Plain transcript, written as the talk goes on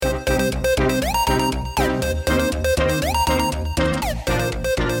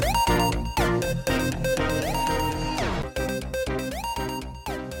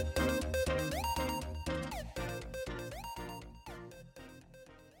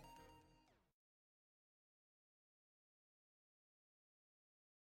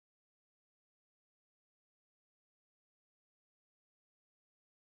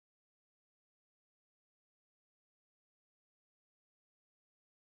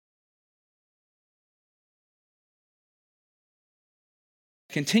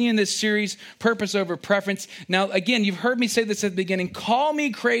Continuing this series, Purpose Over Preference. Now, again, you've heard me say this at the beginning. Call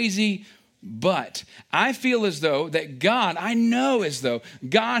me crazy, but I feel as though that I know as though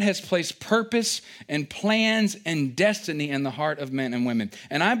God has placed purpose and plans and destiny in the heart of men and women.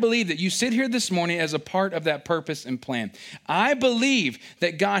 And I believe that you sit here this morning as a part of that purpose and plan. I believe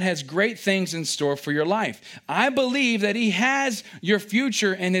that God has great things in store for your life. I believe that he has your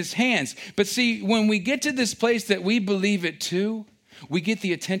future in his hands. But see, when we get to this place that we believe it too, we get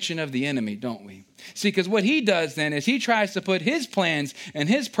the attention of the enemy, don't we? See, because what he does then is he tries to put his plans and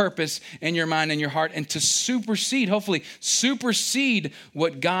his purpose in your mind and your heart and to hopefully supersede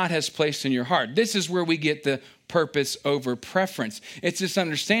what God has placed in your heart. This is where we get the purpose over preference. It's this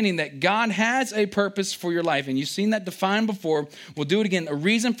understanding that God has a purpose for your life. And you've seen that defined before. We'll do it again. A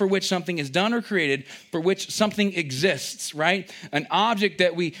reason for which something is done or created, for which something exists, right? An object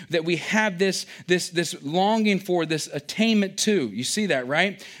that we have this longing for, this attainment to. You see that,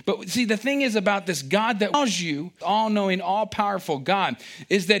 right? But see, the thing is about this God that allows you, all-knowing, all-powerful God,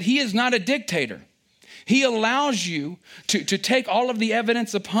 is that he is not a dictator. He allows you to take all of the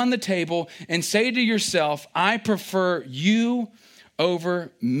evidence upon the table and say to yourself, I prefer you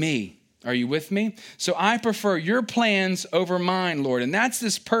over me. Are you with me? So I prefer your plans over mine, Lord. And that's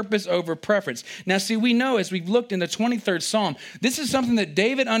this purpose over preference. Now, see, we know as we've looked in the 23rd Psalm, this is something that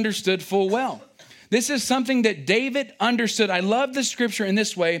David understood full well. This is something that David understood. I love the scripture in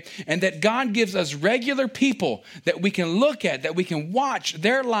this way, and that God gives us regular people that we can look at, that we can watch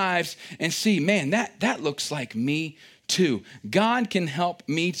their lives and see, man, that looks like me too. God can help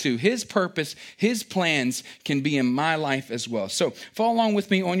me too. His purpose, his plans can be in my life as well. So follow along with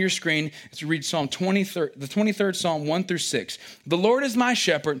me on your screen as we read Psalm 23, the 23rd Psalm 1-6. The Lord is my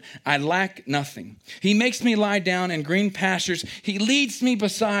shepherd, I lack nothing. He makes me lie down in green pastures. He leads me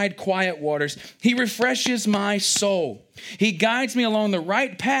beside quiet waters. He refreshes my soul. He guides me along the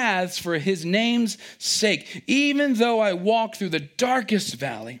right paths for his name's sake. Even though I walk through the darkest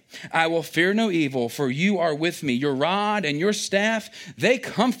valley, I will fear no evil, for you are with me. Your rod and your staff, they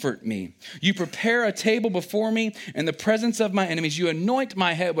comfort me. You prepare a table before me in the presence of my enemies. You anoint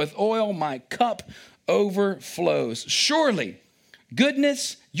my head with oil. My cup overflows. Surely,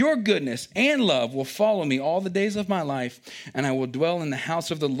 your goodness and love will follow me all the days of my life, and I will dwell in the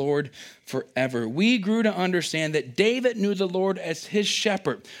house of the Lord forever. We grew to understand that David knew the Lord as his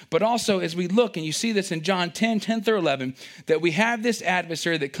shepherd, but also as we look, and you see this in John 10:10-11, that we have this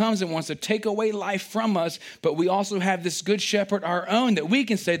adversary that comes and wants to take away life from us, but we also have this good shepherd, our own, that we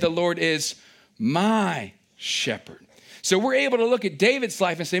can say the Lord is my shepherd. So we're able to look at David's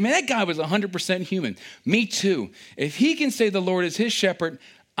life and say, man, that guy was 100% human. Me too. If he can say the Lord is his shepherd,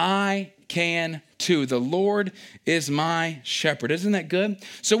 I can too. The Lord is my shepherd. Isn't that good?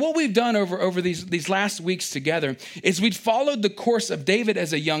 So what we've done over these last weeks together is we've followed the course of David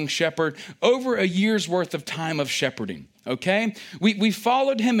as a young shepherd over a year's worth of time of shepherding. Okay, we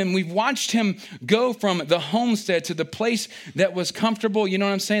followed him and we've watched him go from the homestead to the place that was comfortable. You know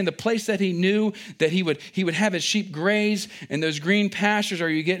what I'm saying? The place that he knew that he would have his sheep graze in those green pastures. Are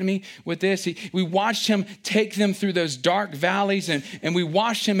you getting me with this? We watched him take them through those dark valleys and we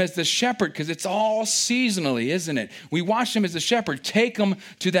watched him as the shepherd, because it's all seasonally, isn't it? We watched him as the shepherd take them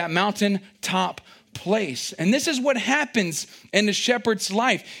to that mountaintop place. And this is what happens in the shepherd's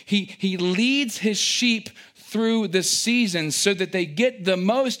life. He leads his sheep through the seasons so that they get the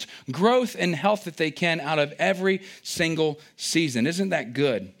most growth and health that they can out of every single season. Isn't that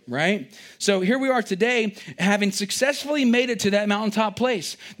good, right? So here we are today, having successfully made it to that mountaintop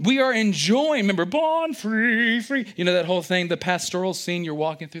place. We are enjoying, remember, born free. You know that whole thing, the pastoral scene, you're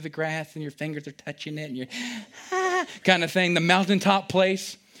walking through the grass and your fingers are touching it and you're kind of thing, the mountaintop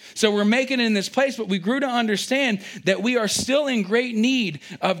place. So we're making it in this place, but we grew to understand that we are still in great need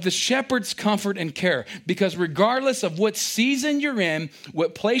of the shepherd's comfort and care, because regardless of what season you're in,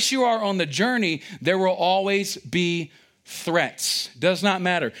 what place you are on the journey, there will always be threats. Does not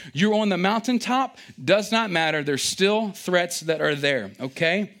matter. You're on the mountaintop, does not matter. There's still threats that are there,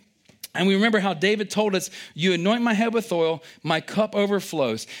 okay? And we remember how David told us, you anoint my head with oil, my cup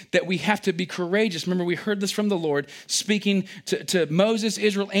overflows, that we have to be courageous. Remember, we heard this from the Lord speaking to Moses,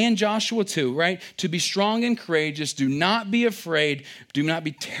 Israel, and Joshua too, right? To be strong and courageous. Do not be afraid. Do not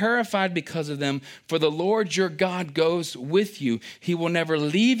be terrified because of them. For the Lord your God goes with you. He will never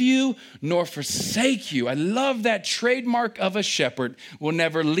leave you nor forsake you. I love that trademark of a shepherd. Will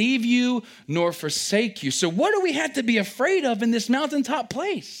never leave you nor forsake you. So what do we have to be afraid of in this mountaintop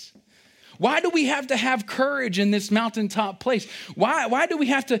place? Why do we have to have courage in this mountaintop place? Why do we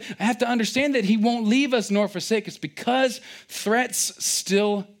have to understand that he won't leave us nor forsake us? Because threats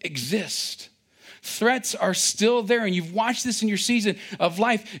still exist. Threats are still there, and you've watched this in your season of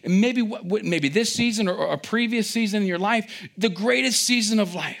life. Maybe this season or a previous season in your life, the greatest season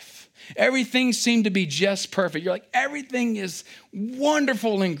of life. Everything seemed to be just perfect. You're like, everything is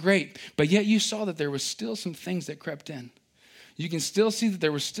wonderful and great. But yet you saw that there was still some things that crept in. You can still see that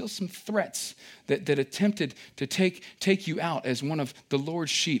there were still some threats that attempted to take you out as one of the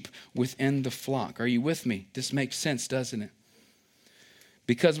Lord's sheep within the flock. Are you with me? This makes sense, doesn't it?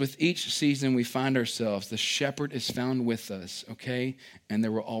 Because with each season we find ourselves, the shepherd is found with us, okay? And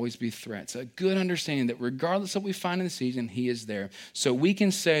there will always be threats. A good understanding that regardless of what we find in the season, he is there. So we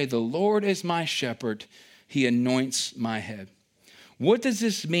can say, the Lord is my shepherd. He anoints my head. What does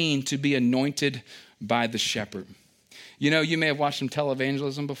this mean to be anointed by the shepherd? You know, you may have watched some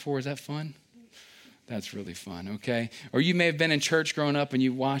televangelism before. Is that fun? That's really fun, okay? Or you may have been in church growing up and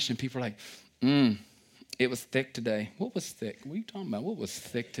you watched and people are like, it was thick today. What was thick? What are you talking about? What was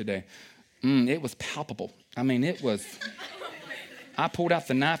thick today? It was palpable. I mean, it was, I pulled out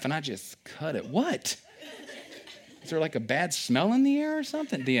the knife and I just cut it. What? Is there like a bad smell in the air or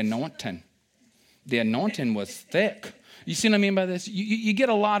something? The anointing. The anointing was thick. You see what I mean by this? You get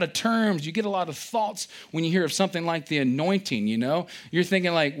a lot of terms, you get a lot of thoughts when you hear of something like the anointing, you know? You're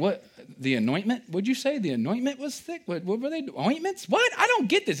thinking like, what? The anointment? Would you say the anointment was thick? What were they? Ointments? What? I don't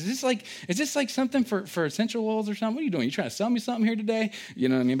get this. Is this like something for essential oils or something? What are you doing? You trying to sell me something here today? You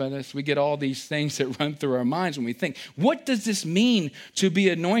know what I mean by this? We get all these things that run through our minds when we think, what does this mean to be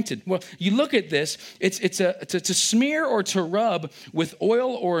anointed? Well, you look at this, it's to smear or to rub with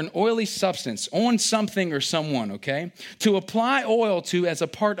oil or an oily substance on something or someone, okay? To apply oil to as a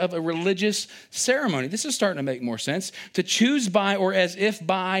part of a religious ceremony. This is starting to make more sense. To choose by or as if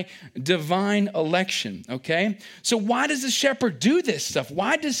by divine election, okay? So why does the shepherd do this stuff?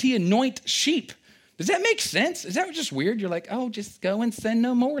 Why does he anoint sheep? Does that make sense? Is that just weird? You're like, oh, just go and send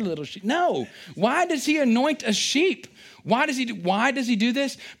no more little sheep. No. Why does he anoint a sheep? Why does he do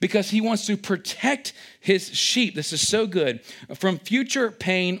this? Because he wants to protect his sheep. This is so good. From future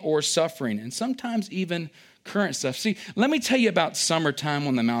pain or suffering, and sometimes even current stuff. See, let me tell you about summertime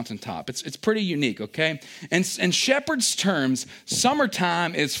on the mountaintop. It's pretty unique, okay? And in shepherds' terms,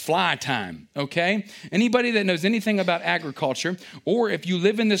 summertime is fly time, okay? Anybody that knows anything about agriculture, or if you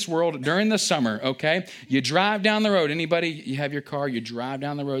live in this world during the summer, okay? You drive down the road. Anybody, you have your car, you drive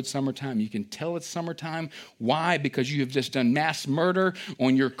down the road summertime. You can tell it's summertime. Why? Because you have just done mass murder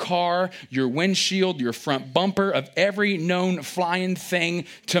on your car, your windshield, your front bumper of every known flying thing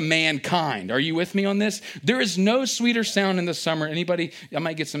to mankind. Are you with me on this? There is no sweeter sound in the summer. Anybody, I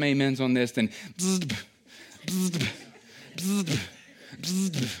might get some amens on this, than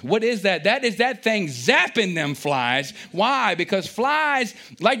what is that? That is that thing zapping them flies. Why? Because flies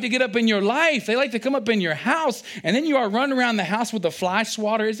like to get up in your life. They like to come up in your house, and then you are running around the house with a fly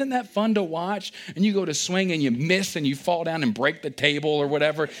swatter. Isn't that fun to watch? And you go to swing and you miss and you fall down and break the table or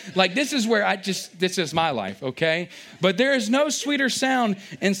whatever. Like this is where this is my life, okay? But there is no sweeter sound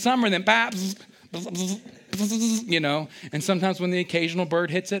in summer than you know, and sometimes when the occasional bird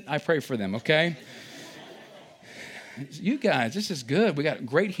hits it, I pray for them, okay? You guys, this is good. We got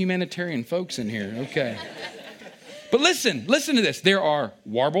great humanitarian folks in here, okay? But listen to this. There are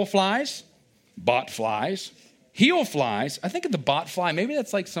warble flies, bot flies, heel flies. I think of the bot fly. Maybe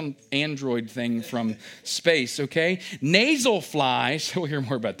that's like some android thing from space, okay? Nasal flies. We'll hear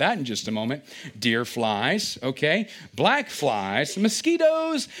more about that in just a moment. Deer flies, okay? Black flies,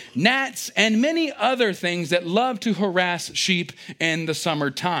 mosquitoes, gnats, and many other things that love to harass sheep in the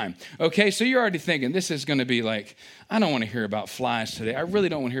summertime, okay? So you're already thinking, this is going to be like, I don't want to hear about flies today. I really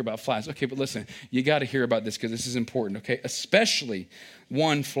don't want to hear about flies. Okay, but listen, you got to hear about this because this is important, okay? Especially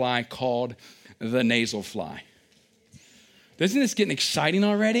one fly called the nasal fly. Isn't this getting exciting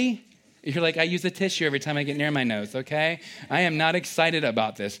already? You're like, I use a tissue every time I get near my nose, okay? I am not excited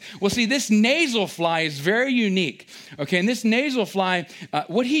about this. Well, see, this nasal fly is very unique, okay? And this nasal fly,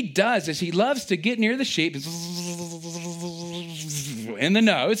 what he does is he loves to get near the sheep in the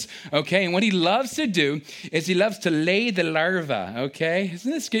nose, okay? And what he loves to do is he loves to lay the larvae, okay?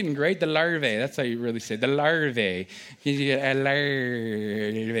 Isn't this getting great? The larvae, that's how you really say it. The larvae. A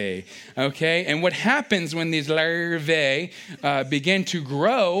larvae, okay? And what happens when these larvae begin to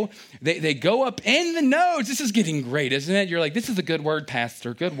grow, they go up in the nose. This is getting great, isn't it? You're like, this is a good word,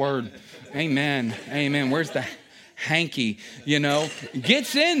 Pastor. Good word. Amen. Amen. Where's the hanky? You know,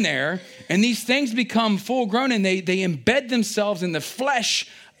 gets in there, and these things become full grown, and they embed themselves in the flesh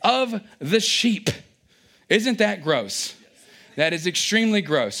of the sheep. Isn't that gross? That is extremely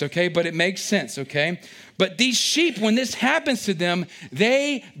gross, okay? But it makes sense, okay? But these sheep, when this happens to them,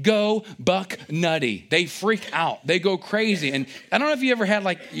 they go buck nutty. They freak out. They go crazy. And I don't know if you ever had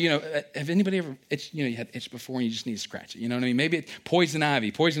have anybody ever itched, you had itch before and you just need to scratch it. You know what I mean? Maybe it's poison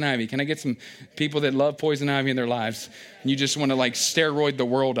ivy. Can I get some people that love poison ivy in their lives? And you just want to steroid the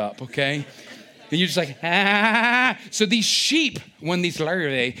world up, okay? And you're just like, ah. So these sheep, when these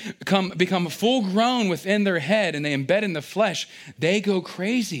larvae become full grown within their head and they embed in the flesh, they go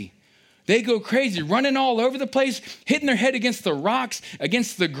crazy. They go crazy, running all over the place, hitting their head against the rocks,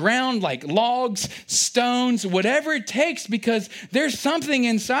 against the ground, like logs, stones, whatever it takes, because there's something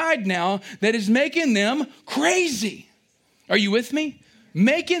inside now that is making them crazy. Are you with me?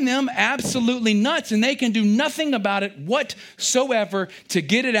 Making them absolutely nuts, and they can do nothing about it whatsoever to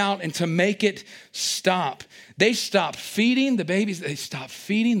get it out and to make it stop. They stop feeding the babies. They stop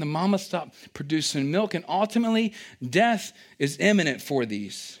feeding. The mama stop producing milk, and ultimately death is imminent for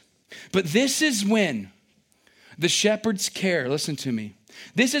these. But this is when the shepherd's care, listen to me,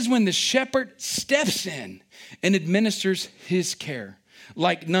 this is when the shepherd steps in and administers his care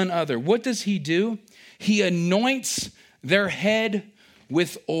like none other. What does he do? He anoints their head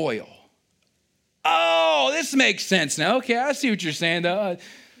with oil. Oh, this makes sense now. Okay, I see what you're saying.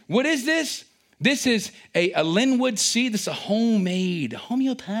 What is this? This is a linwood seed. This is a homemade,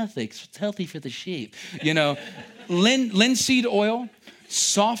 homeopathic. It's healthy for the sheep. Linseed oil,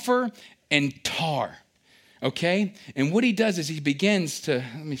 sulfur, and tar. Okay? And what he does is he begins to,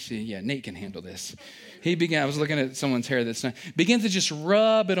 let me see. Yeah, Nate can handle this. I was looking at someone's hair this night. Begins to just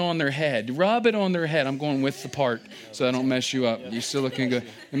rub it on their head. Rub it on their head. I'm going with the part so I don't mess you up. You're still looking good.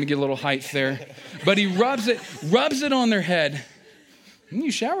 Let me get a little height there. But he rubs it on their head. You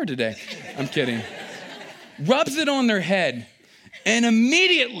showered today. I'm kidding. Rubs it on their head. And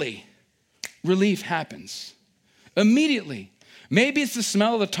immediately, relief happens. Immediately. Maybe it's the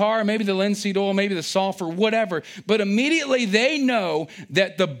smell of the tar, maybe the linseed oil, maybe the sulfur, whatever. But immediately they know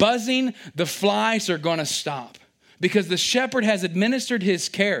that the buzzing, the flies are going to stop because the shepherd has administered his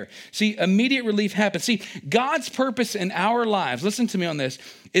care. See, immediate relief happens. See, God's purpose in our lives, listen to me on this,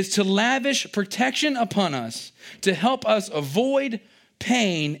 is to lavish protection upon us, to help us avoid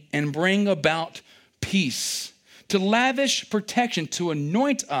pain and bring about peace. To lavish protection, to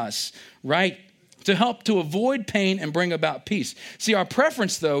anoint us, right? To help to avoid pain and bring about peace. See, our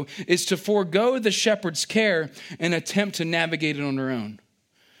preference, though, is to forego the shepherd's care and attempt to navigate it on our own.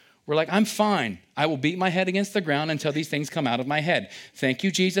 We're like, I'm fine. I will beat my head against the ground until these things come out of my head. Thank you,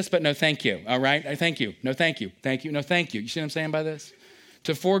 Jesus, but no thank you. All right? Thank you. No thank you. Thank you. No thank you. You see what I'm saying by this?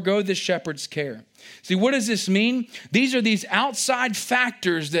 To forego the shepherd's care. See, what does this mean? These are these outside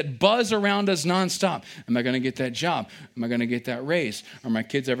factors that buzz around us nonstop. Am I going to get that job? Am I going to get that raise? Are my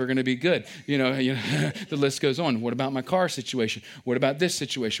kids ever going to be good? The list goes on. What about my car situation? What about this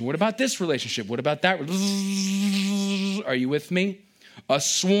situation? What about this relationship? What about that? Are you with me? A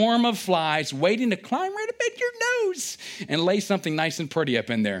swarm of flies waiting to climb right up at your nose and lay something nice and pretty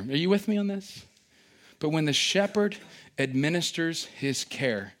up in there. Are you with me on this? But when the shepherd administers his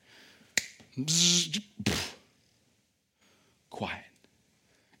care, quiet.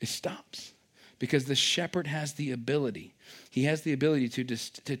 It stops because the shepherd has the ability. He has the ability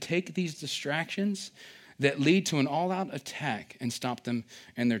to take these distractions that lead to an all-out attack and stop them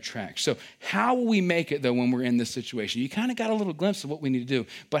in their tracks. So how will we make it, though, when we're in this situation? You kind of got a little glimpse of what we need to do.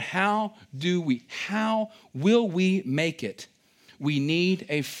 But how will we make it? We need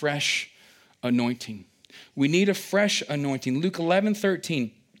a fresh anointing. We need a fresh anointing. Luke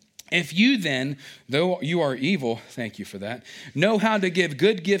 11:13. If you then, though you are evil, thank you for that, know how to give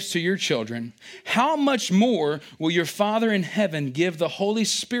good gifts to your children, how much more will your Father in heaven give the Holy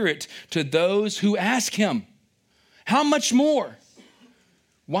Spirit to those who ask him? How much more?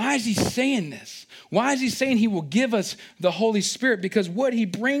 Why is he saying this? Why is he saying he will give us the Holy Spirit? Because what he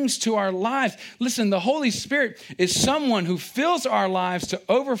brings to our lives, listen, the Holy Spirit is someone who fills our lives to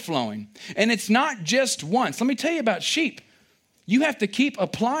overflowing. And it's not just once. Let me tell you about sheep. You have to keep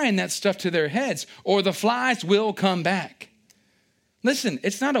applying that stuff to their heads or the flies will come back. Listen,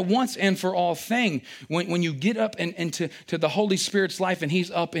 it's not a once and for all thing when you get up into the Holy Spirit's life and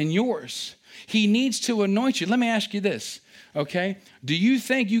he's up in yours. He needs to anoint you. Let me ask you this, okay? Do you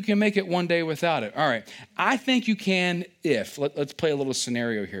think you can make it one day without it? All right. I think you can if, let's play a little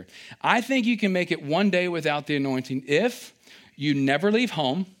scenario here. I think you can make it one day without the anointing if you never leave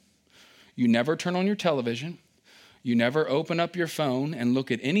home, you never turn on your television, You never open up your phone and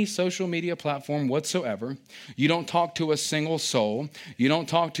look at any social media platform whatsoever. You don't talk to a single soul. You don't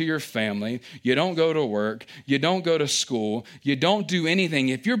talk to your family. You don't go to work. You don't go to school. You don't do anything.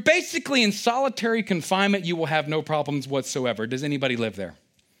 If you're basically in solitary confinement, you will have no problems whatsoever. Does anybody live there?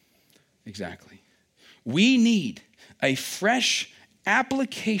 Exactly. We need a fresh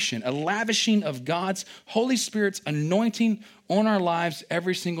application, a lavishing of God's Holy Spirit's anointing on our lives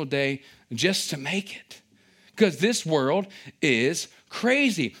every single day just to make it. Because this world is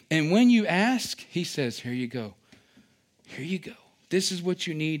crazy. And when you ask, he says, here you go. Here you go. This is what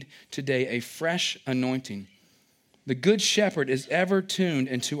you need today, a fresh anointing. The Good Shepherd is ever tuned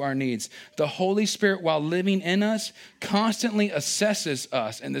into our needs. The Holy Spirit, while living in us, constantly assesses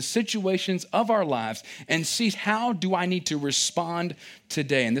us and the situations of our lives and sees, how do I need to respond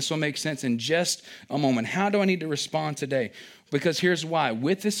today? And this will make sense in just a moment. How do I need to respond today? Because here's why.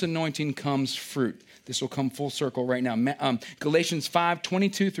 With this anointing comes fruit. This will come full circle right now. Galatians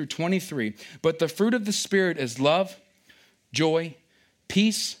 5:22-23. But the fruit of the Spirit is love, joy,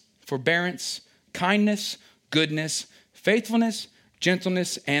 peace, forbearance, kindness, goodness, faithfulness,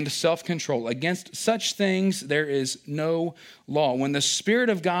 gentleness, and self-control. Against such things there is no law. When the Spirit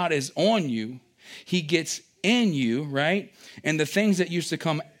of God is on you, he gets in you, right? And the things that used to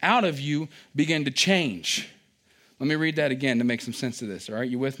come out of you begin to change. Let me read that again to make some sense of this, all right?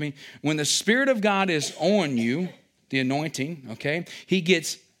 You with me? When the Spirit of God is on you, the anointing, okay, he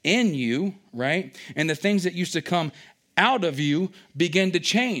gets in you, right? And the things that used to come out of you begin to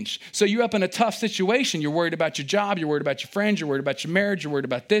change. So you're up in a tough situation. You're worried about your job. You're worried about your friends. You're worried about your marriage. You're worried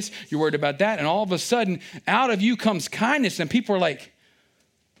about this. You're worried about that. And all of a sudden, out of you comes kindness. And people are like,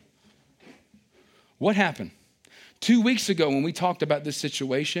 what happened? 2 weeks ago when we talked about this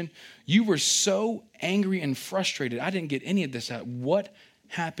situation, you were so angry and frustrated. I didn't get any of this out. What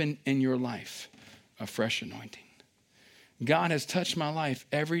happened in your life? A fresh anointing. God has touched my life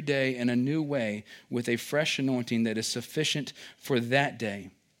every day in a new way with a fresh anointing that is sufficient for that day.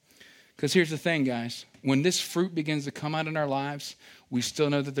 Because here's the thing, guys. When this fruit begins to come out in our lives, we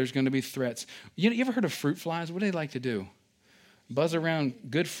still know that there's going to be threats. You ever heard of fruit flies? What do they like to do? Buzz around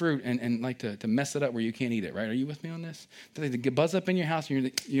good fruit and like to mess it up where you can't eat it, right? Are you with me on this? They buzz up in your house and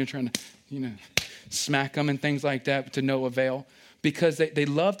you're trying to, smack them and things like that to no avail because they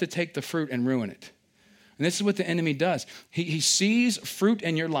love to take the fruit and ruin it. And this is what the enemy does. He sees fruit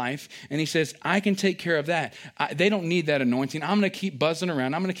in your life and he says, I can take care of that. They don't need that anointing. I'm going to keep buzzing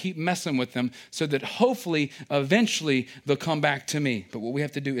around. I'm going to keep messing with them so that hopefully, eventually, they'll come back to me. But what we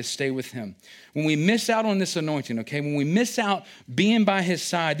have to do is stay with him. When we miss out on this anointing, okay, when we miss out being by his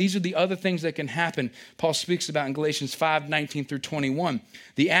side, these are the other things that can happen. Paul speaks about in Galatians 5:19-21.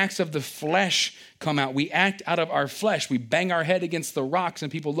 The acts of the flesh come out. We act out of our flesh. We bang our head against the rocks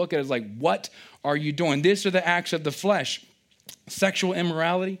and people look at us like, what are you doing? These are the acts of the flesh: sexual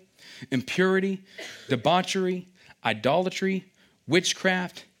immorality, impurity, debauchery, idolatry,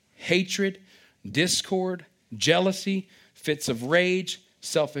 witchcraft, hatred, discord, jealousy, fits of rage,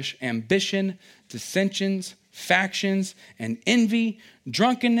 selfish ambition, dissensions, factions, and envy,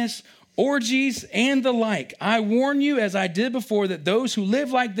 drunkenness, orgies, and the like. I warn you, as I did before, that those who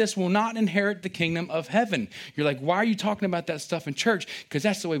live like this will not inherit the kingdom of heaven. You're like, why are you talking about that stuff in church? Because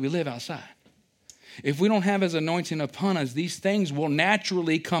that's the way we live outside. If we don't have his anointing upon us, these things will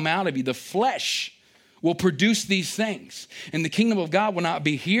naturally come out of you. The flesh will produce these things. And the kingdom of God will not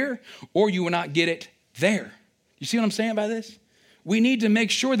be here, or you will not get it there. You see what I'm saying by this? We need to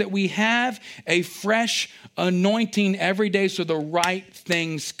make sure that we have a fresh anointing every day so the right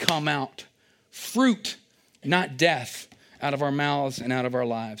things come out. Fruit, not death, out of our mouths and out of our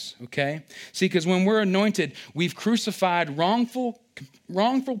lives, okay? See, because when we're anointed, we've crucified wrongful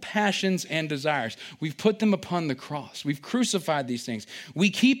passions and desires. We've put them upon the cross. We've crucified these things.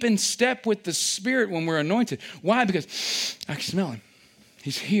 We keep in step with the Spirit when we're anointed. Why? Because I can smell him.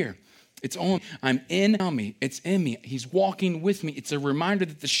 He's here. It's on. I'm in me. It's in me. He's walking with me. It's a reminder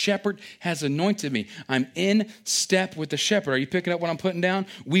that the shepherd has anointed me. I'm in step with the shepherd. Are you picking up what I'm putting down?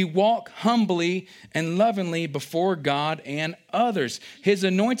 We walk humbly and lovingly before God and others. His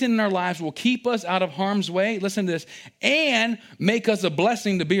anointing in our lives will keep us out of harm's way. Listen to this. And make us a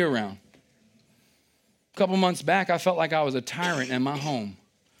blessing to be around. A couple months back, I felt like I was a tyrant in my home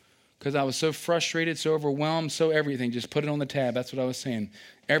because I was so frustrated, so overwhelmed, so everything. Just put it on the tab. That's what I was saying.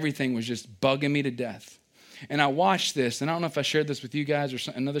 Everything was just bugging me to death. And I watched this, and I don't know if I shared this with you guys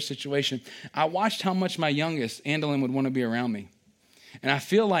or another situation. I watched how much my youngest, Andalyn, would want to be around me. And I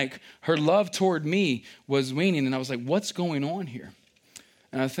feel like her love toward me was waning, and I was like, what's going on here?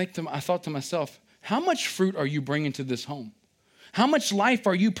 And I thought to myself, how much fruit are you bringing to this home? How much life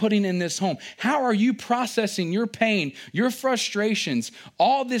are you putting in this home? How are you processing your pain, your frustrations,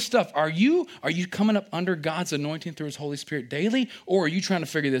 all this stuff? Are you coming up under God's anointing through his Holy Spirit daily, or are you trying to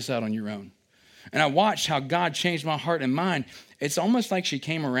figure this out on your own? And I watched how God changed my heart and mind. It's almost like she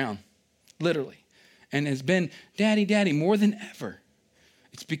came around, literally, and has been daddy, daddy, more than ever.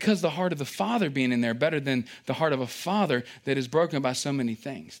 It's because the heart of the Father being in there better than the heart of a father that is broken by so many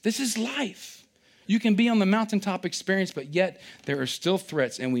things. This is life. You can be on the mountaintop experience, but yet there are still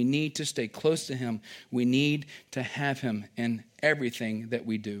threats, and we need to stay close to him. We need to have him in everything that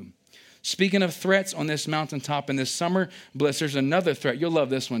we do. Speaking of threats on this mountaintop in this summer, Bliss, there's another threat. You'll love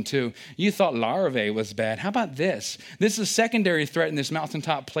this one too. You thought larvae was bad. How about this? This is a secondary threat in this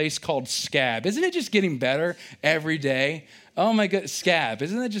mountaintop place called scab. Isn't it just getting better every day? Oh my God, scab.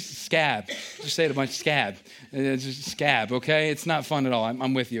 Isn't it just scab? Just say it a bunch, scab. It's just scab, okay? It's not fun at all.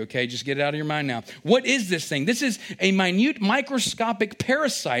 I'm with you, okay? Just get it out of your mind now. What is this thing? This is a minute microscopic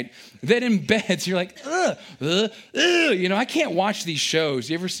parasite that embeds. You're like, You know, I can't watch these shows.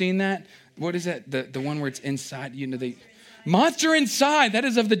 You ever seen that? What is that? The one where it's inside, you know, Monster Inside. That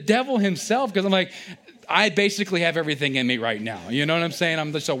is of the devil himself, because I'm like, I basically have everything in me right now. You know what I'm saying?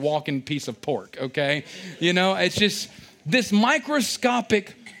 I'm just a walking piece of pork, okay? You know, it's just this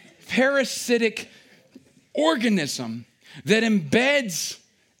microscopic parasitic organism that embeds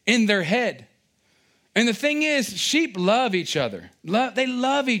in their head. And the thing is, sheep love each other. They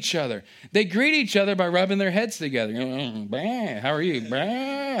love each other. They greet each other by rubbing their heads together. How are you?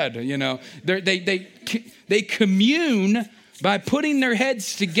 Bad. You know, they commune by putting their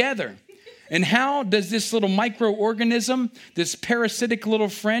heads together. And how does this little microorganism, this parasitic little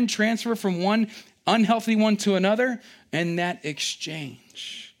friend, transfer from one unhealthy one to another? And that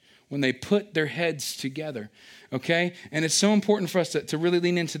exchange, when they put their heads together, okay? And it's so important for us to really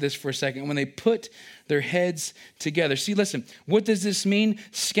lean into this for a second. When they put their heads together. See, listen, what does this mean?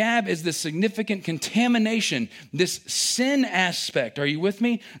 Scab is the significant contamination, this sin aspect. Are you with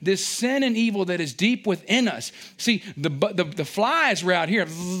me? This sin and evil that is deep within us. See, the flies were out here,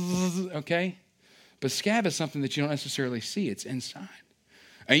 okay? But scab is something that you don't necessarily see. It's inside.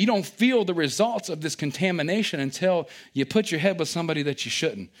 And you don't feel the results of this contamination until you put your head with somebody that you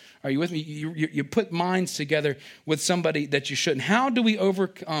shouldn't. Are you with me? You put minds together with somebody that you shouldn't. How do we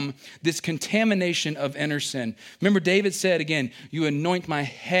overcome this contamination of inner sin? Remember, David said again, you anoint my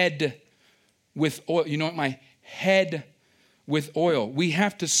head with oil. You anoint my head with oil. We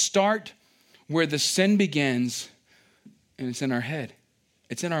have to start where the sin begins, and it's in our head.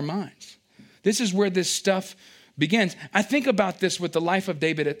 It's in our minds. This is where this stuff begins. I think about this with the life of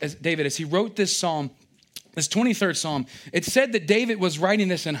David as he wrote this psalm, this 23rd Psalm. It said that David was writing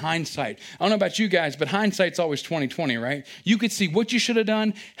this in hindsight. I don't know about you guys, but hindsight's always 20/20, right? You could see what you should have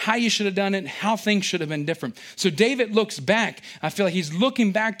done, how you should have done it, how things should have been different. So David looks back. I feel like he's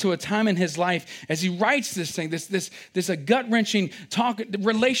looking back to a time in his life as he writes this thing, this a gut-wrenching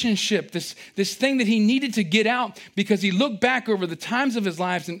relationship, this thing that he needed to get out because he looked back over the times of his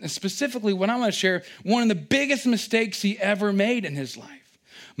lives, and specifically what I'm going to share, one of the biggest mistakes he ever made in his life.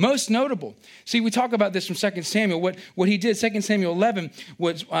 Most notable. See, we talk about this from 2 Samuel. What he did, 2 Samuel 11,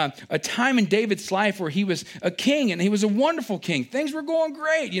 was a time in David's life where he was a king, and he was a wonderful king. Things were going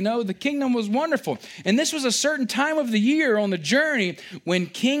great, you know. The kingdom was wonderful. And this was a certain time of the year on the journey when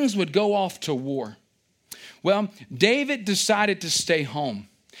kings would go off to war. Well, David decided to stay home.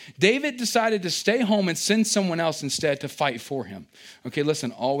 David decided to stay home and send someone else instead to fight for him. Okay,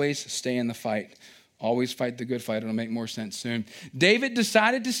 listen, always stay in the fight. Always fight the good fight. It'll make more sense soon. David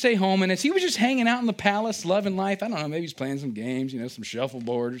decided to stay home, and as he was just hanging out in the palace, loving life, I don't know, maybe he's playing some games, you know, some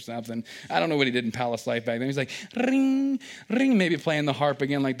shuffleboard or something. I don't know what he did in palace life back then. He's like, ring, ring, maybe playing the harp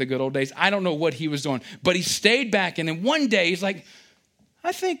again like the good old days. I don't know what he was doing, but he stayed back, and then one day he's like,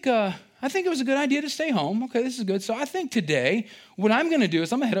 I think it was a good idea to stay home. Okay, this is good. So I think today what I'm going to do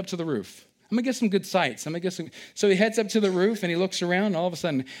is I'm going to head up to the roof. I'm going to get some good sights. So he heads up to the roof and he looks around, and all of a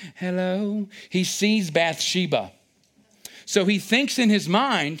sudden, hello, he sees Bathsheba. So he thinks in his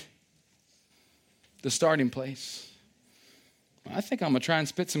mind, the starting place. I think I'm going to try and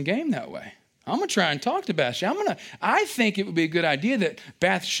spit some game that way. I'm going to try and talk to Bathsheba. I think it would be a good idea that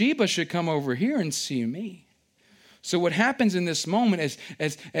Bathsheba should come over here and see me. So what happens in this moment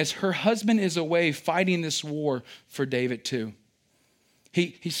is as her husband is away fighting this war for David too.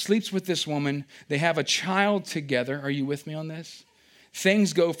 He sleeps with this woman. They have a child together. Are you with me on this?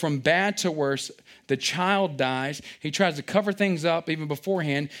 Things go from bad to worse. The child dies. He tries to cover things up even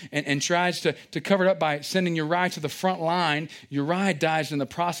beforehand and tries to cover it up by sending Uriah to the front line. Uriah dies in the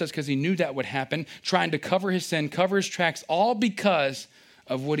process because he knew that would happen, trying to cover his sin, cover his tracks, all because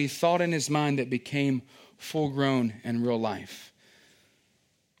of what he thought in his mind that became full grown in real life.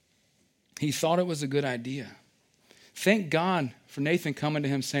 he thought it was a good idea. Thank God for Nathan coming to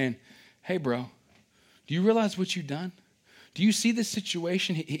him saying, hey, bro, do you realize what you've done? Do you see this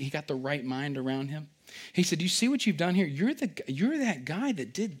situation? He got the right mind around him. He said, do you see what you've done here? You're that guy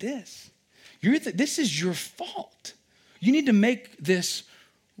that did this. This is your fault. You need to make this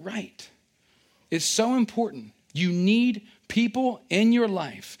right. It's so important. You need people in your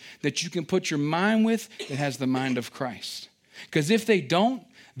life that you can put your mind with that has the mind of Christ. Because if they don't,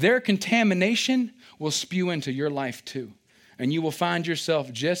 their contamination will spew into your life too. And you will find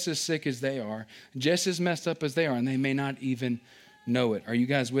yourself just as sick as they are, just as messed up as they are, and they may not even know it. Are you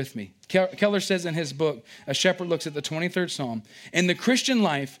guys with me? Keller says in his book, A Shepherd Looks at the 23rd Psalm, in the Christian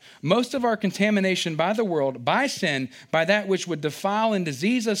life, most of our contamination by the world, by sin, by that which would defile and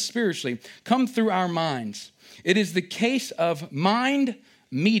disease us spiritually, come through our minds. It is the case of mind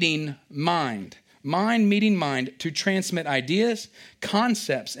meeting mind. Mind meeting mind to transmit ideas,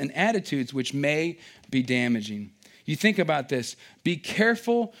 concepts, and attitudes which may be damaging. You think about this. Be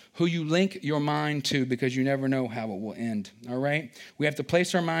careful who you link your mind to because you never know how it will end. All right? We have to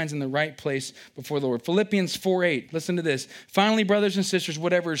place our minds in the right place before the Lord. Philippians 4:8. Listen to this. Finally, brothers and sisters,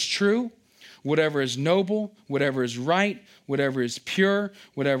 whatever is true, whatever is noble, whatever is right, whatever is pure,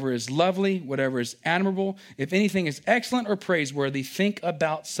 whatever is lovely, whatever is admirable, if anything is excellent or praiseworthy, think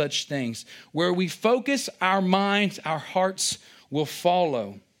about such things. Where we focus our minds, our hearts will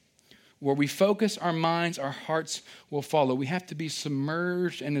follow. Where we focus our minds, our hearts will follow. We have to be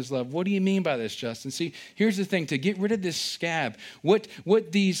submerged in his love. What do you mean by this, Justin? See, here's the thing. To get rid of this scab, what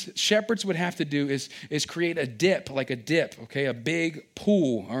these shepherds would have to do is create a dip, okay, a big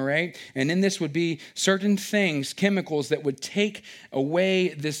pool, all right? And in this would be certain things, chemicals that would take away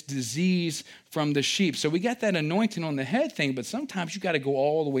this disease from the sheep. So we got that anointing on the head thing, but sometimes you got to go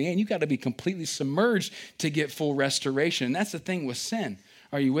all the way in. You got to be completely submerged to get full restoration. And that's the thing with sin.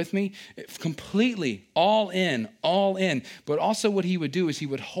 Are you with me? Completely, all in. But also what he would do is he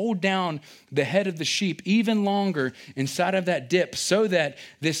would hold down the head of the sheep even longer inside of that dip so that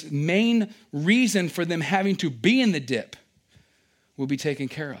this main reason for them having to be in the dip will be taken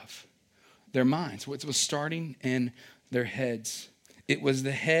care of. Their minds, what was starting in their heads. It was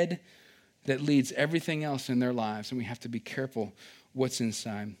the head that leads everything else in their lives, and we have to be careful what's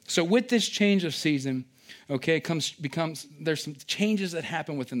inside. So with this change of season, okay, there's some changes that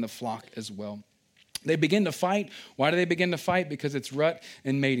happen within the flock as well. They begin to fight. Why do they begin to fight? Because it's rut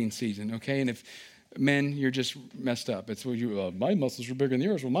and mating season, okay? And if men, you're just messed up. It's where my muscles are bigger than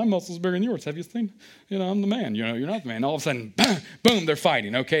yours. Well, my muscles are bigger than yours. Have you seen? I'm the man. You're not the man. All of a sudden, boom, they're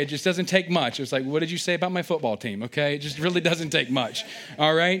fighting, okay? It just doesn't take much. It's like, what did you say about my football team, okay? It just really doesn't take much,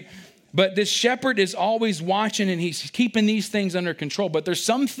 all right? But this shepherd is always watching and he's keeping these things under control. But there's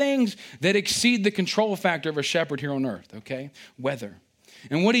some things that exceed the control factor of a shepherd here on earth, okay? Weather.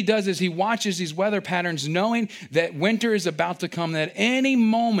 And what he does is he watches these weather patterns knowing that winter is about to come, that any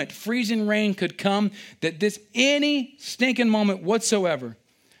moment freezing rain could come, that any stinking moment whatsoever,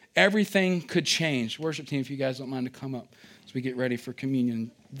 everything could change. Worship team, if you guys don't mind to come up as we get ready for communion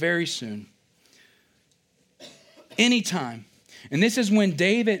very soon. Anytime. And this is when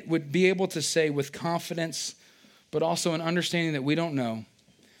David would be able to say with confidence, but also an understanding that we don't know,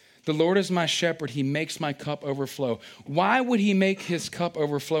 the Lord is my shepherd. He makes my cup overflow. Why would he make his cup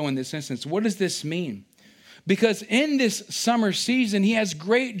overflow in this instance? What does this mean? Because in this summer season, he has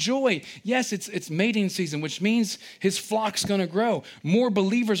great joy. Yes, it's mating season, which means his flock's going to grow. More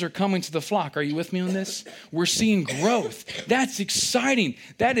believers are coming to the flock. Are you with me on this? We're seeing growth. That's exciting.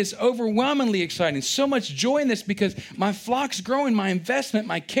 That is overwhelmingly exciting. So much joy in this because my flock's growing, my investment,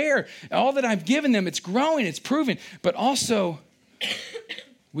 my care, all that I've given them, it's growing, it's proven. But also,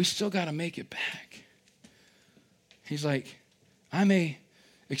 we still got to make it back. He's like, I may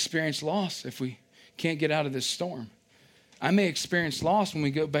experience loss if we can't get out of this storm. I may experience loss when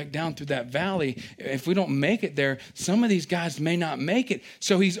we go back down through that valley. If we don't make it there, some of these guys may not make it.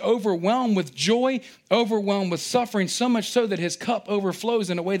 So he's overwhelmed with joy, overwhelmed with suffering, so much so that his cup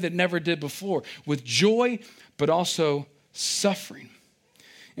overflows in a way that never did before, with joy, but also suffering.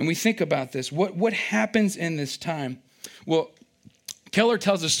 And we think about this. What happens in this time? Well, Keller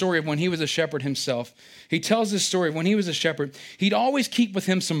tells a story of when he was a shepherd himself. He tells this story of when he was a shepherd. He'd always keep with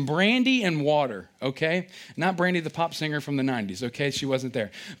him some brandy and water, okay? Not Brandy the pop singer from the 90s, okay? She wasn't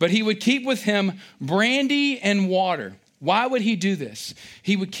there. But he would keep with him brandy and water. Why would he do this?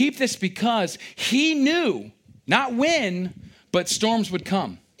 He would keep this because he knew, not when, but storms would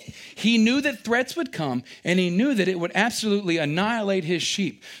come. He knew that threats would come, and he knew that it would absolutely annihilate his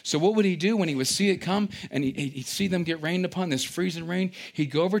sheep. So what would he do when he would see it come and he'd see them get rained upon, this freezing rain? He'd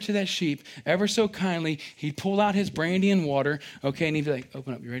go over to that sheep ever so kindly. He'd pull out his brandy and water, okay, and he'd be like,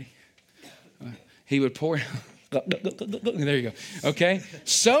 open up, you ready? he would pour, there you go, okay?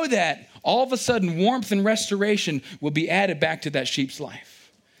 So that all of a sudden warmth and restoration will be added back to that sheep's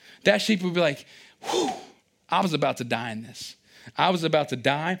life. That sheep would be like, whew, I was about to die in this. I was about to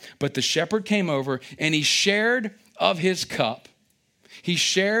die, but the shepherd came over and he shared of his cup. He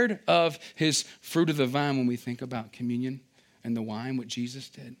shared of his fruit of the vine when we think about communion and the wine, what Jesus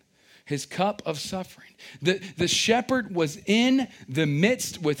did. His cup of suffering. The shepherd was in the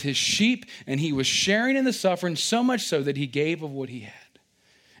midst with his sheep, and he was sharing in the suffering, so much so that he gave of what he had.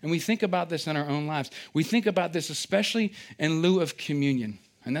 And we think about this in our own lives. We think about this especially in lieu of communion.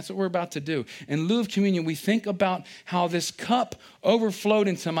 And that's what we're about to do. In lieu of communion, we think about how this cup overflowed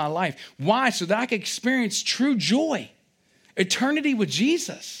into my life. Why? So that I could experience true joy, eternity with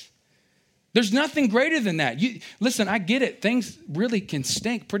Jesus. There's nothing greater than that. Listen, I get it. Things really can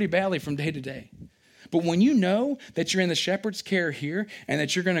stink pretty badly from day to day. But when you know that you're in the shepherd's care here and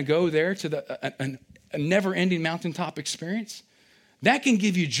that you're going to go there to a never-ending mountaintop experience, that can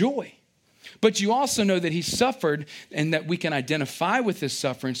give you joy. But you also know that he suffered and that we can identify with his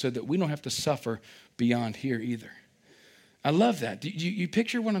suffering so that we don't have to suffer beyond here either. I love that. Do you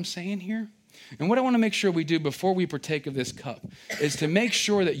picture what I'm saying here? And what I want to make sure we do before we partake of this cup is to make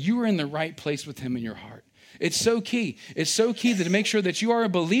sure that you are in the right place with him in your heart. It's so key. It's so key to make sure that you are a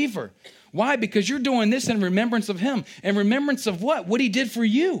believer. Why? Because you're doing this in remembrance of him. And remembrance of what? What he did for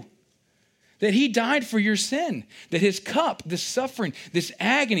you. That he died for your sin. That his cup, this suffering, this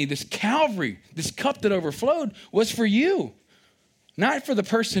agony, this Calvary, this cup that overflowed was for you. Not for the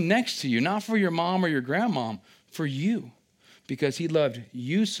person next to you, not for your mom or your grandmom, for you. Because he loved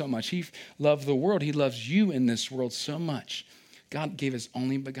you so much. He loved the world. He loves you in this world so much. God gave his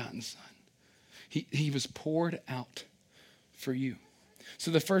only begotten son. He was poured out for you.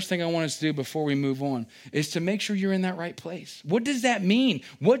 So the first thing I want us to do before we move on is to make sure you're in that right place. What does that mean?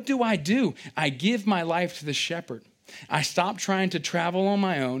 What do? I give my life to the shepherd. I stop trying to travel on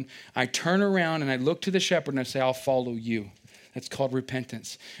my own. I turn around and I look to the shepherd and I say, I'll follow you. That's called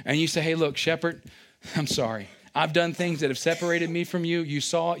repentance. And you say, hey, look, shepherd, I'm sorry. I've done things that have separated me from you. You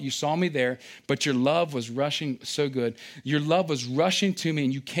saw me there, but your love was rushing so good. Your love was rushing to me,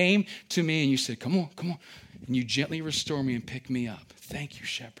 and you came to me and you said, come on. And you gently restore me and pick me up. Thank you,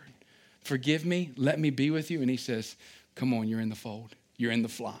 shepherd. Forgive me. Let me be with you. And he says, come on, you're in the fold. You're in the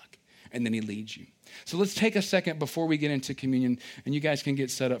flock. And then he leads you. So let's take a second before we get into communion, and you guys can get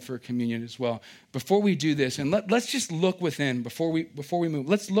set up for communion as well. Before we do this, and let's just look within before we move.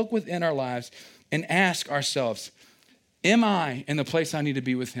 Let's look within our lives and ask ourselves, am I in the place I need to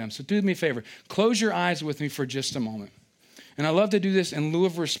be with him? So do me a favor. Close your eyes with me for just a moment. And I love to do this in lieu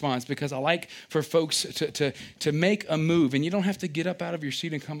of response because I like for folks to make a move. And you don't have to get up out of your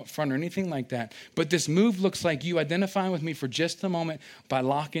seat and come up front or anything like that. But this move looks like you identifying with me for just a moment by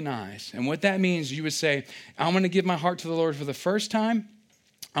locking eyes. And what that means, you would say, I want to give my heart to the Lord for the first time.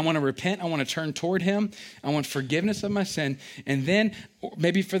 I want to repent. I want to turn toward him. I want forgiveness of my sin. And then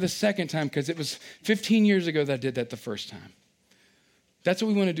maybe for the second time, because it was 15 years ago that I did that the first time. That's what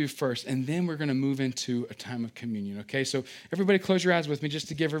we want to do first. And then we're going to move into a time of communion. Okay, so everybody close your eyes with me just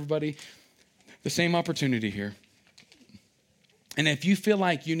to give everybody the same opportunity here. And if you feel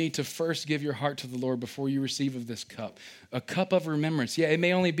like you need to first give your heart to the Lord before you receive of this cup, a cup of remembrance. Yeah, it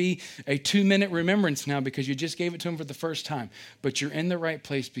may only be a 2-minute remembrance now because you just gave it to him for the first time, but you're in the right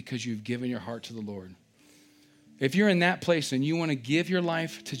place because you've given your heart to the Lord. If you're in that place and you want to give your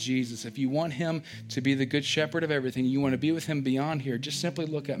life to Jesus, if you want him to be the good shepherd of everything, you want to be with him beyond here, just simply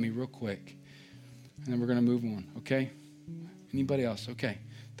look at me real quick. And then we're going to move on, okay? Anybody else? Okay,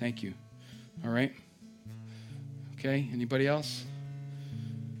 thank you. All right. Okay, anybody else?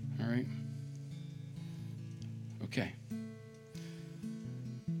 All right. Okay.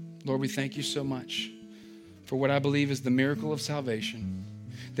 Lord, we thank you so much for what I believe is the miracle of salvation,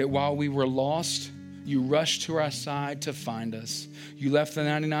 that while we were lost, you rushed to our side to find us. You left the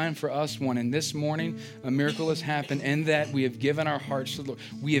 99 for us one. And this morning, a miracle has happened in that we have given our hearts to the Lord.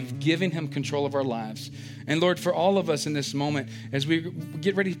 We have given him control of our lives. And Lord, for all of us in this moment, as we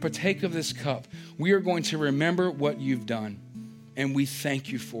get ready to partake of this cup, we are going to remember what you've done. And we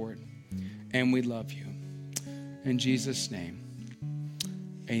thank you for it. And we love you. In Jesus' name.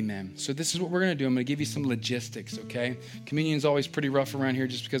 Amen. So this is what we're going to do. I'm going to give you some logistics, okay? Communion is always pretty rough around here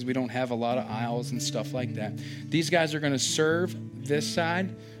just because we don't have a lot of aisles and stuff like that. These guys are going to serve this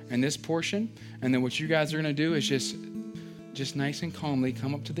side and this portion. And then what you guys are going to do is just nice and calmly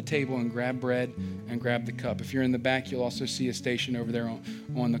come up to the table and grab bread and grab the cup. If you're in the back, you'll also see a station over there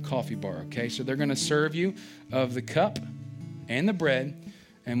on the coffee bar, okay? So they're going to serve you of the cup and the bread.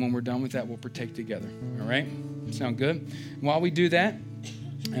 And when we're done with that, we'll partake together, all right? Sound good? While we do that,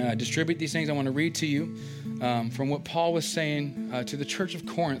 distribute these things, I want to read to you from what Paul was saying to the church of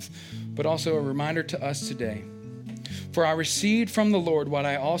Corinth, but also a reminder to us today. For I received from the Lord what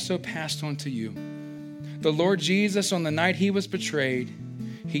I also passed on to you. The Lord Jesus, on the night he was betrayed,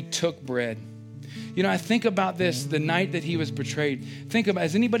 he took bread. You know, I think about this, the night that he was betrayed. Think about,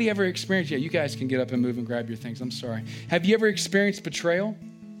 has anybody ever experienced, you guys can get up and move and grab your things. I'm sorry. Have you ever experienced betrayal?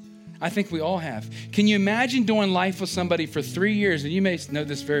 I think we all have. Can you imagine doing life with somebody for 3 years? And you may know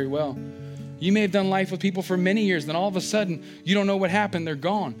this very well. You may have done life with people for many years, then all of a sudden, you don't know what happened. They're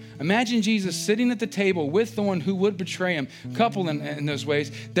gone. Imagine Jesus sitting at the table with the one who would betray him, a couple in those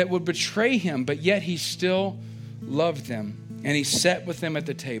ways, that would betray him, but yet he still loved them, and he sat with them at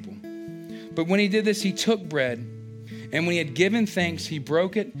the table. But when he did this, he took bread, and when he had given thanks, he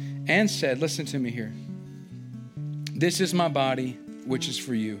broke it and said, listen to me here, this is my body, which is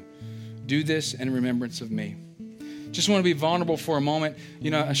for you. Do this in remembrance of me. Just want to be vulnerable for a moment. You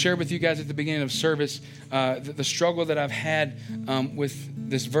know, I shared with you guys at the beginning of service the struggle that I've had with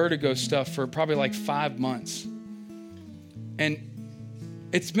this vertigo stuff for probably like 5 months. And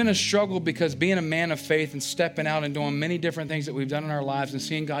it's been a struggle because being a man of faith and stepping out and doing many different things that we've done in our lives and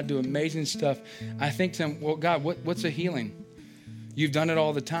seeing God do amazing stuff, I think to him, well, God, what's a healing? You've done it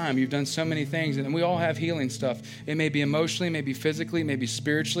all the time. You've done so many things, and we all have healing stuff. It may be emotionally, it may be physically, it may be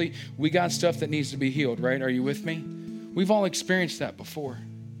spiritually. We got stuff that needs to be healed, right? Are you with me? We've all experienced that before.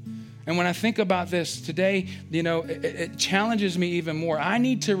 And when I think about this today, you know, it challenges me even more. I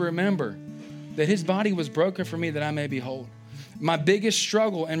need to remember that his body was broken for me that I may be whole. My biggest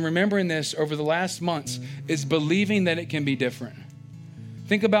struggle in remembering this over the last months is believing that it can be different.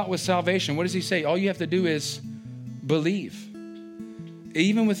 Think about with salvation. What does he say? All you have to do is believe.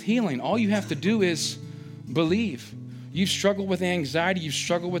 Even with healing, all you have to do is believe. You've struggled with anxiety. You've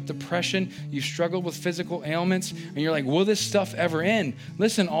struggled with depression. You've struggled with physical ailments. And you're like, will this stuff ever end?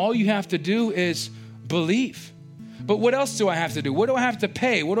 Listen, all you have to do is believe. But what else do I have to do? What do I have to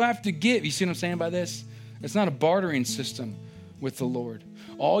pay? What do I have to give? You see what I'm saying by this? It's not a bartering system with the Lord.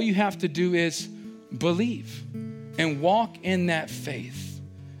 All you have to do is believe and walk in that faith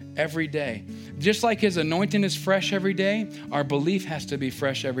every day. Just like his anointing is fresh every day, our belief has to be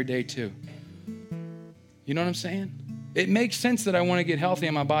fresh every day too. You know what I'm saying? It makes sense that I want to get healthy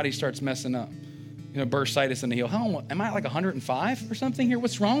and my body starts messing up. You know, bursitis in the heel. Am I like 105 or something here?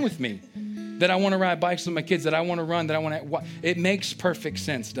 What's wrong with me? That I want to ride bikes with my kids, that I want to run, that I want to... It makes perfect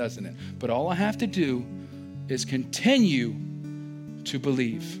sense, doesn't it? But all I have to do is continue to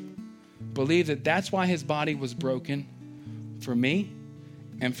believe. Believe that that's why his body was broken for me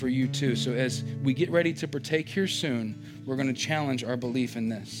and for you too. So as we get ready to partake here soon, we're going to challenge our belief in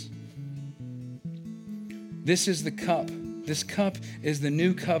this. This is the cup. This cup is the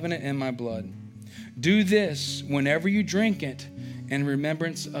new covenant in my blood. Do this whenever you drink it in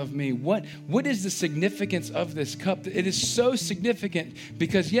remembrance of me. What is the significance of this cup? It is so significant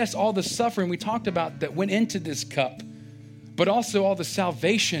because, yes, all the suffering we talked about that went into this cup, but also all the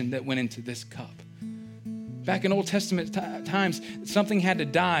salvation that went into this cup. Back in Old Testament times, something had to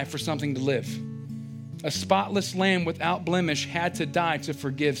die for something to live. A spotless lamb without blemish had to die to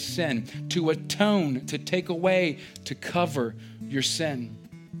forgive sin, to atone, to take away, to cover your sin.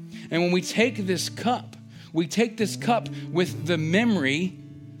 And when we take this cup with the memory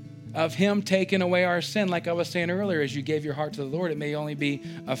of him taking away our sin. Like I was saying earlier, as you gave your heart to the Lord, it may only be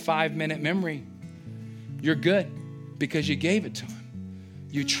a 5-minute memory. You're good because you gave it to him.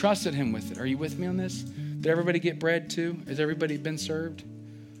 You trusted him with it. Are you with me on this? Did everybody get bread too? Has everybody been served?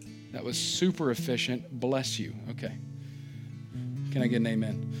 That was super efficient. Bless you. Okay. Can I get an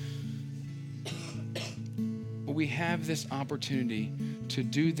amen? We have this opportunity to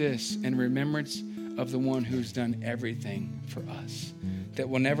do this in remembrance of the one who's done everything for us, that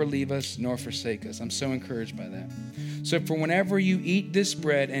will never leave us nor forsake us. I'm so encouraged by that. So for whenever you eat this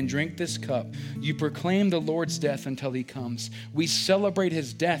bread and drink this cup, you proclaim the Lord's death until he comes. We celebrate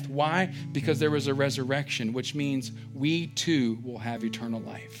his death. Why? Because there was a resurrection, which means we too will have eternal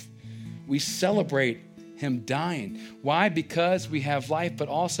life. We celebrate him dying. Why? Because we have life, but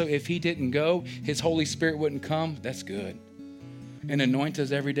also if he didn't go, his Holy Spirit wouldn't come. That's good. And anoint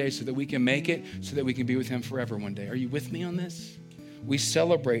us every day so that we can make it, so that we can be with him forever one day. Are you with me on this? We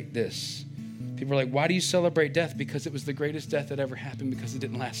celebrate this. People are like, why do you celebrate death? Because it was the greatest death that ever happened, because it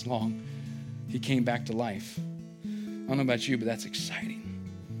didn't last long. He came back to life. I don't know about you, but that's exciting.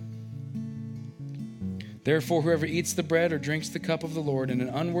 Therefore, whoever eats the bread or drinks the cup of the Lord in an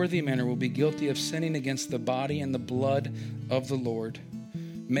unworthy manner will be guilty of sinning against the body and the blood of the Lord.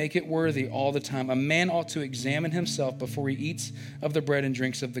 Make it worthy all the time. A man ought to examine himself before he eats of the bread and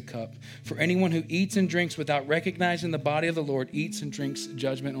drinks of the cup. For anyone who eats and drinks without recognizing the body of the Lord eats and drinks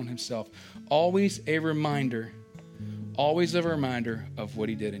judgment on himself. Always a reminder of what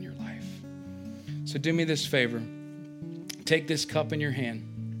he did in your life. So do me this favor. Take this cup in your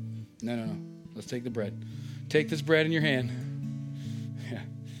hand. No. Let's take the bread. Take this bread in your hand. Yeah.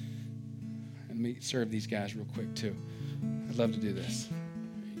 Let me serve these guys real quick too. I'd love to do this.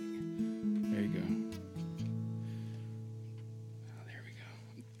 There you go. Oh, there we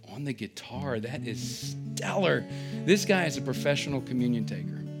go. On the guitar, that is stellar. This guy is a professional communion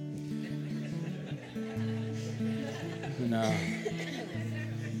taker.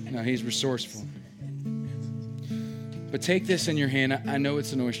 No, he's resourceful. But take this in your hand. I know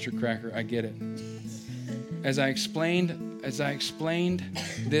it's an oyster cracker. I get it. As I explained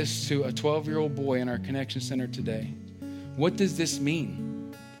this to a 12-year-old boy in our connection center today, what does this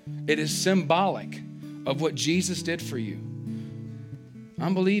mean? It is symbolic of what Jesus did for you.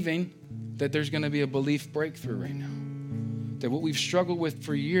 I'm believing that there's going to be a belief breakthrough right now. That what we've struggled with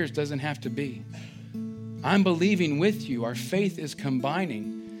for years doesn't have to be. I'm believing with you. Our faith is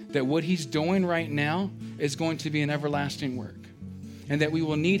combining that what he's doing right now is going to be an everlasting work. And that we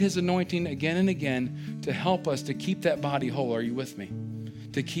will need his anointing again and again to help us to keep that body whole. Are you with me?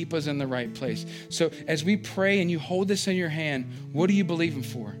 To keep us in the right place. So as we pray and you hold this in your hand, what are you believing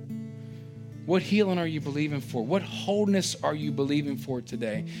for? What healing are you believing for? What wholeness are you believing for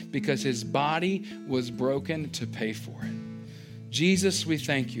today? Because his body was broken to pay for it. Jesus, we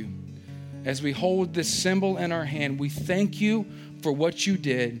thank you. As we hold this symbol in our hand, we thank you for what you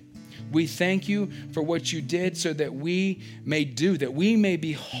did. We thank you for what you did so that we may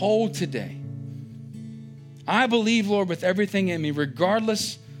be whole today. I believe, Lord, with everything in me,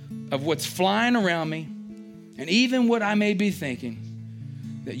 regardless of what's flying around me, and even what I may be thinking,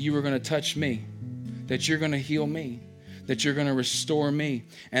 that you are going to touch me, that you're going to heal me, that you're going to restore me.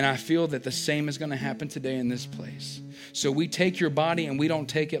 And I feel that the same is going to happen today in this place. So we take your body and we don't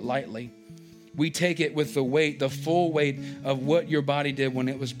take it lightly. We take it with the full weight of what your body did when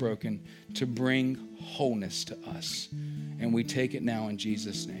it was broken to bring wholeness to us. And we take it now in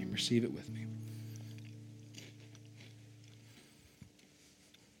Jesus' name. Receive it with me.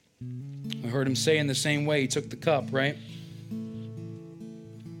 We heard him say in the same way, he took the cup, right?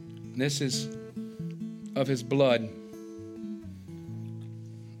 This is of his blood.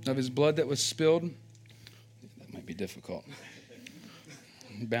 Of his blood that was spilled. That might be difficult.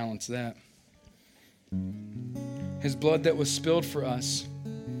 Balance that. His blood that was spilled for us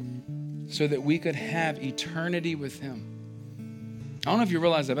so that we could have eternity with him. I don't know if you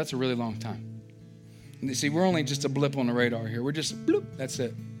realize that. That's a really long time. You see, we're only just a blip on the radar here. We're just bloop, that's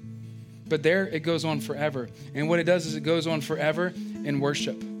it. But there it goes on forever. And what it does is it goes on forever in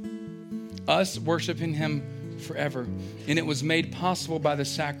worship. Us worshiping him forever. And it was made possible by the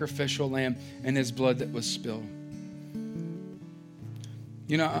sacrificial lamb and his blood that was spilled.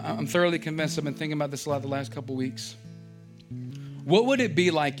 You know, I'm thoroughly convinced. I've been thinking about this a lot the last couple weeks. What would it be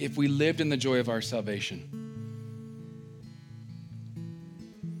like if we lived in the joy of our salvation?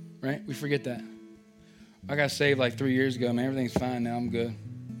 Right? We forget that. I got saved like 3 years ago, man. Everything's fine now. I'm good.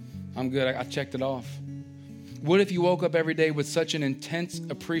 I checked it off. What if you woke up every day with such an intense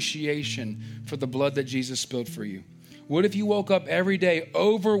appreciation for the blood that Jesus spilled for you? What if you woke up every day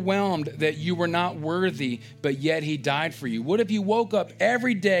overwhelmed that you were not worthy, but yet he died for you? What if you woke up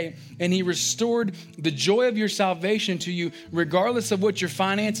every day and he restored the joy of your salvation to you, regardless of what your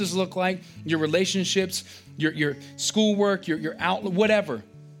finances look like, your relationships, your schoolwork, your outlook, whatever?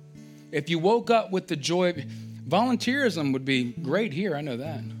 If you woke up with the joy, volunteerism would be great here. I know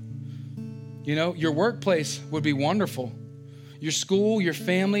that. You know, your workplace would be wonderful. Your school, your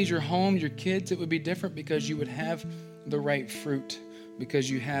families, your home, your kids, it would be different because you would have the right fruit, because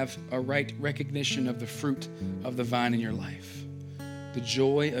you have a right recognition of the fruit of the vine in your life, the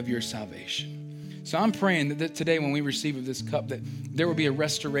joy of your salvation. So I'm praying that today when we receive this cup, that there will be a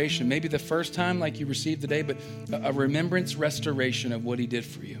restoration, maybe the first time like you received today, but a remembrance restoration of what he did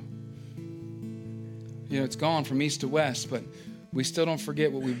for you. You know, it's gone from east to west, but we still don't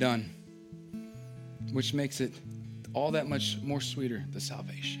forget what we've done, which makes it all that much more sweeter, the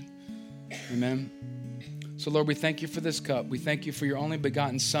salvation. Amen. So, Lord, we thank you for this cup. We thank you for your only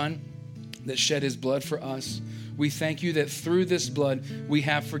begotten Son that shed his blood for us. We thank you that through this blood, we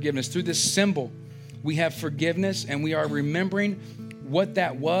have forgiveness. Through this symbol, we have forgiveness, and we are remembering what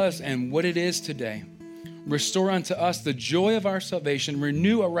that was and what it is today. Restore unto us the joy of our salvation.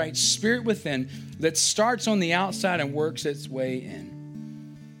 Renew a right spirit within that starts on the outside and works its way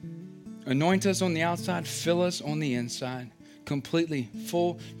in. Anoint us on the outside. Fill us on the inside. completely,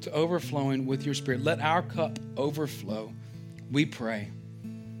 full to overflowing with your Spirit. Let our cup overflow. We pray.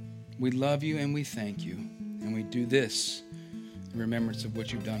 We love you and we thank you. And we do this in remembrance of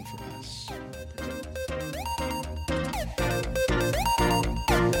what you've done for us.